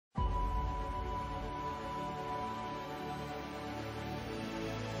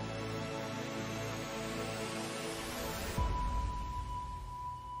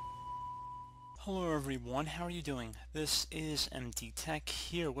Hello everyone, how are you doing? This is MD Tech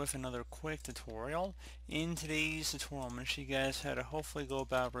here with another quick tutorial. In today's tutorial, I'm going to show you guys how to hopefully go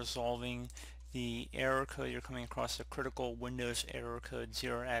about resolving the error code you're coming across, the critical Windows error code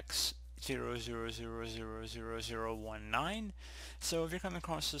 0x00000019. So if you're coming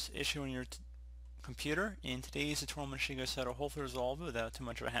across this issue on your computer, in today's tutorial I'm going to show you guys how to hopefully resolve it without too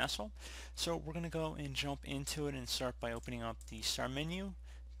much of a hassle. So we're going to go and jump into it and start by opening up the start menu.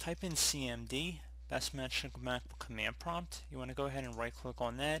 Type in CMD, best match command prompt. You want to go ahead and right click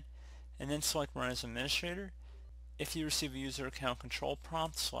on that and then select run as administrator. If you receive a user account control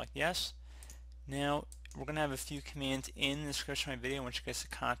prompt, select yes. Now we're going to have a few commands in the description of my video. I want you guys to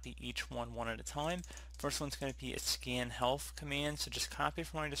copy each one at a time. First one's going to be a scanhealth command, so just copy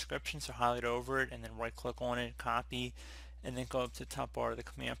from my description, so highlight over it and then right click on it, copy, and then go up to the top bar of the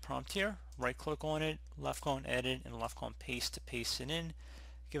command prompt here, right click on it, left click on edit, and left click on paste to paste it in.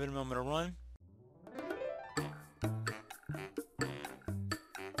 Give it a moment to run.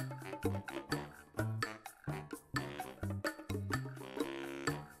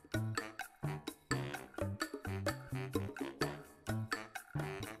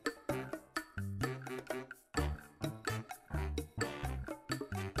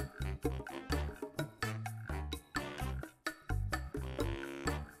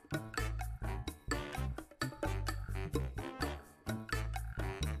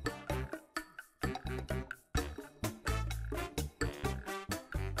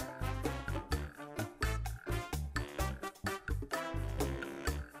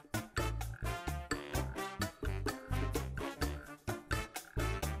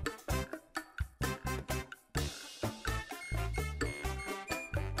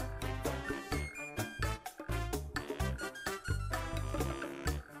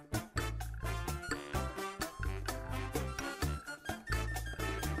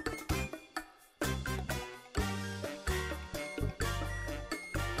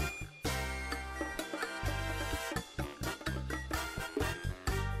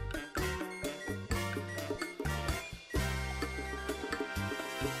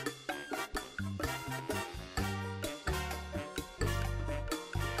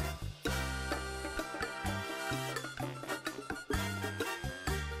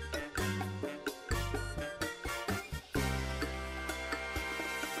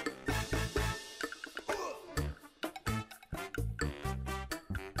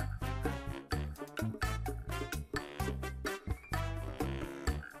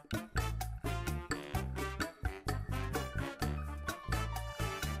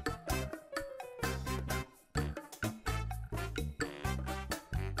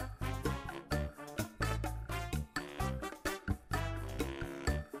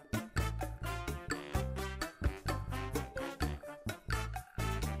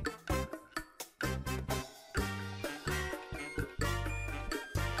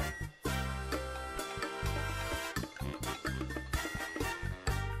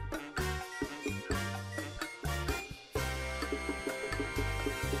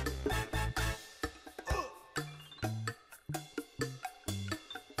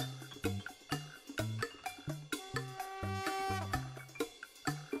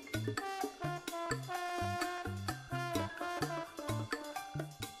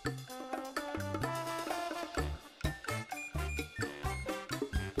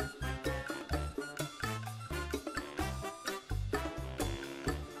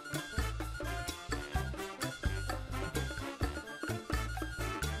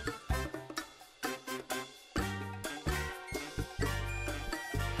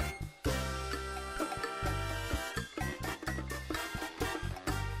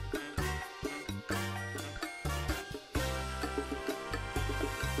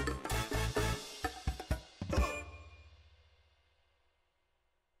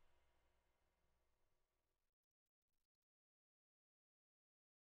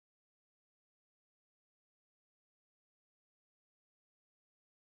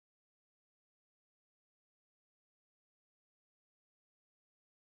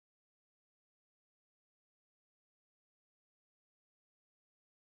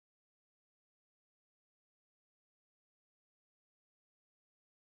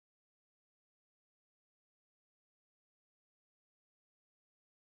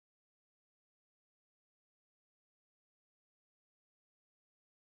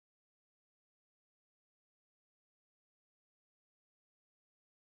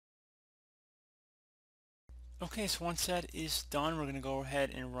 Okay, so once that is done, we're going to go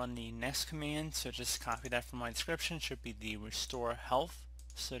ahead and run the next command. So just copy that from my description. It should be the restore health.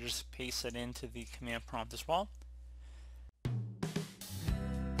 So just paste that into the command prompt as well.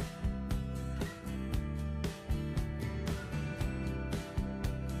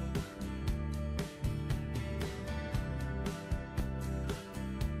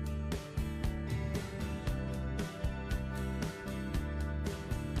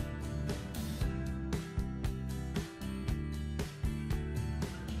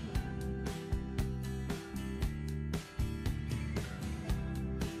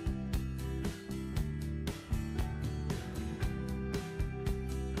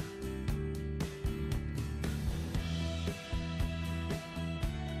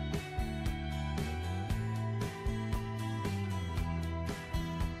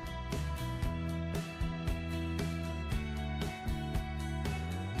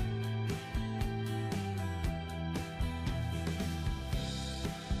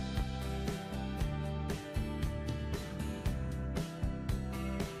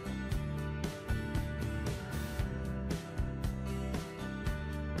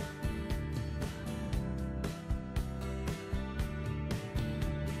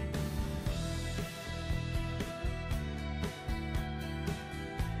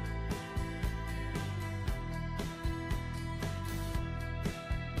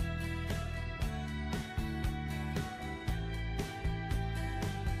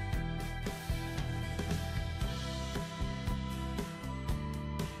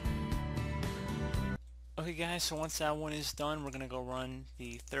 Okay guys, so once that one is done, we're going to go run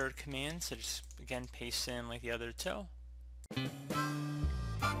the third command. So just again paste in like the other two.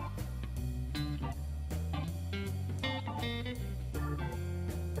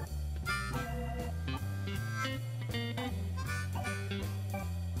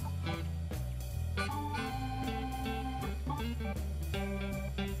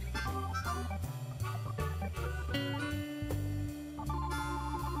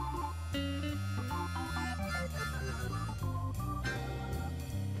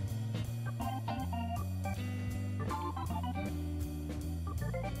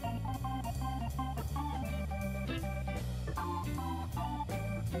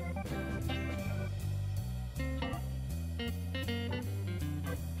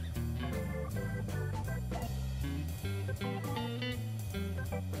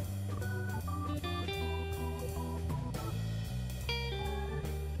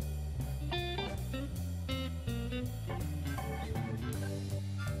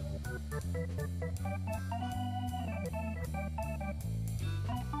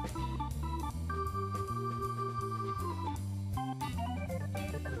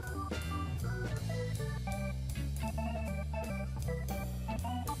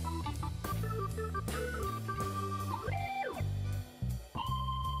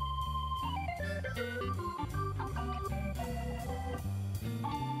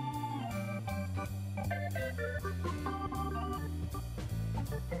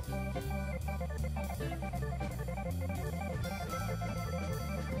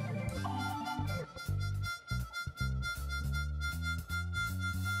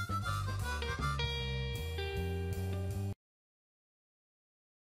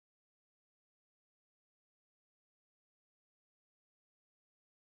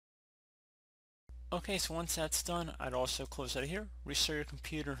 Okay, so once that's done, I'd also close out of here, restart your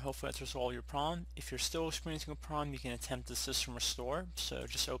computer, and hopefully that's resolved your problem. If you're still experiencing a problem, you can attempt the system restore. So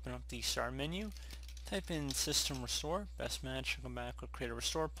just open up the start menu, type in system restore, best match, come back or create a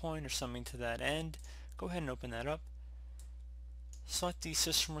restore point or something to that end. Go ahead and open that up. Select the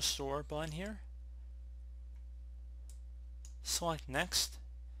system restore button here. Select next,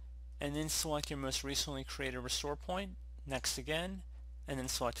 and then select your most recently created restore point, next again, and then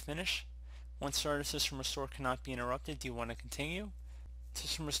select finish. Once started, system restore cannot be interrupted. Do you want to continue?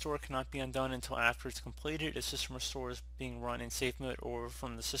 System restore cannot be undone until after it's completed. If system restore is being run in safe mode or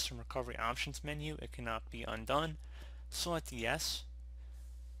from the system recovery options menu, it cannot be undone. Select yes.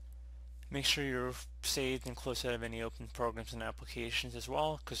 Make sure you're saved and closed out of any open programs and applications as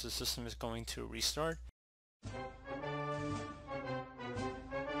well, because the system is going to restart.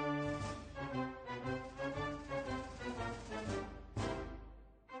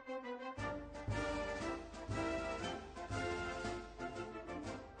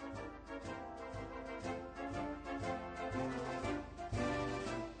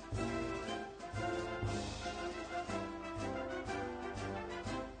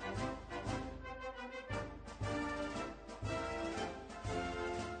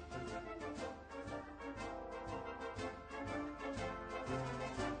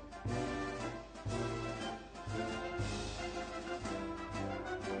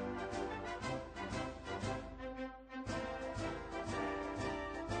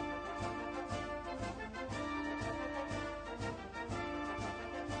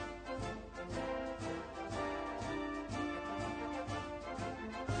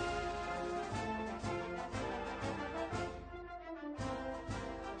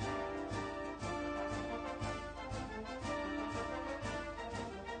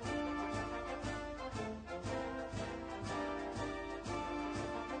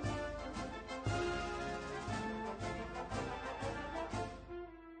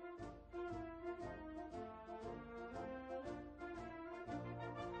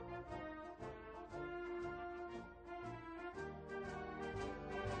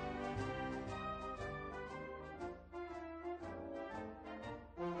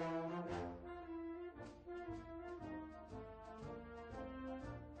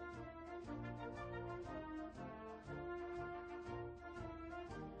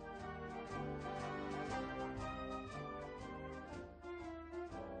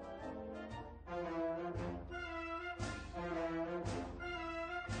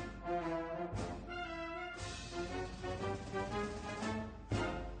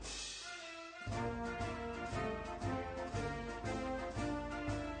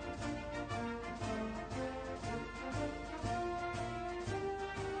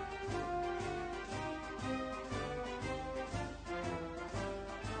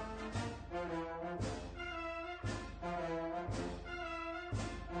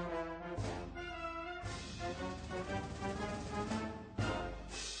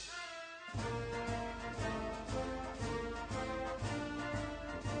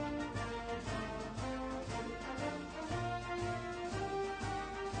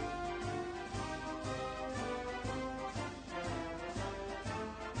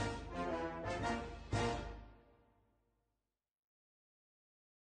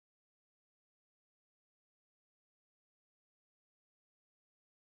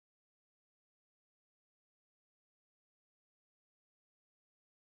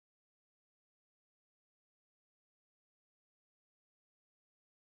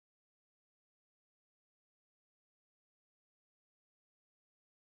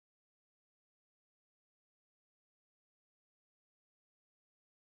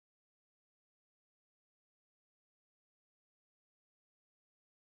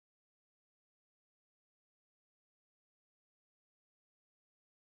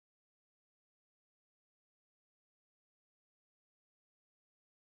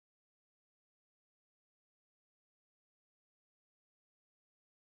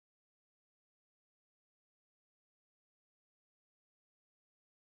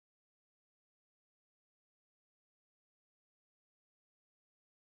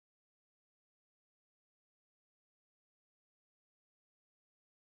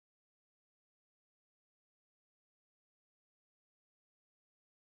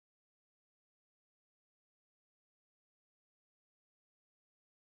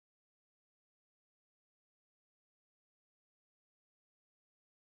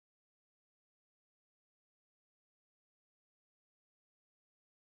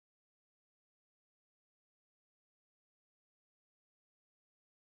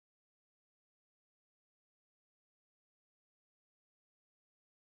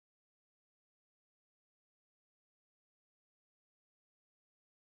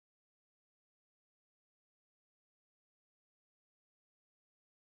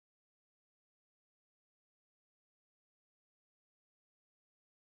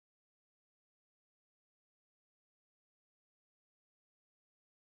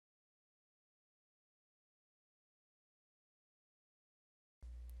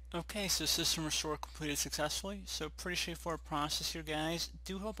 Okay, so system restore completed successfully. So pretty straightforward process here, guys.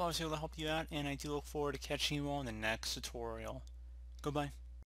 Do hope I was able to help you out, and I do look forward to catching you all in the next tutorial. Goodbye.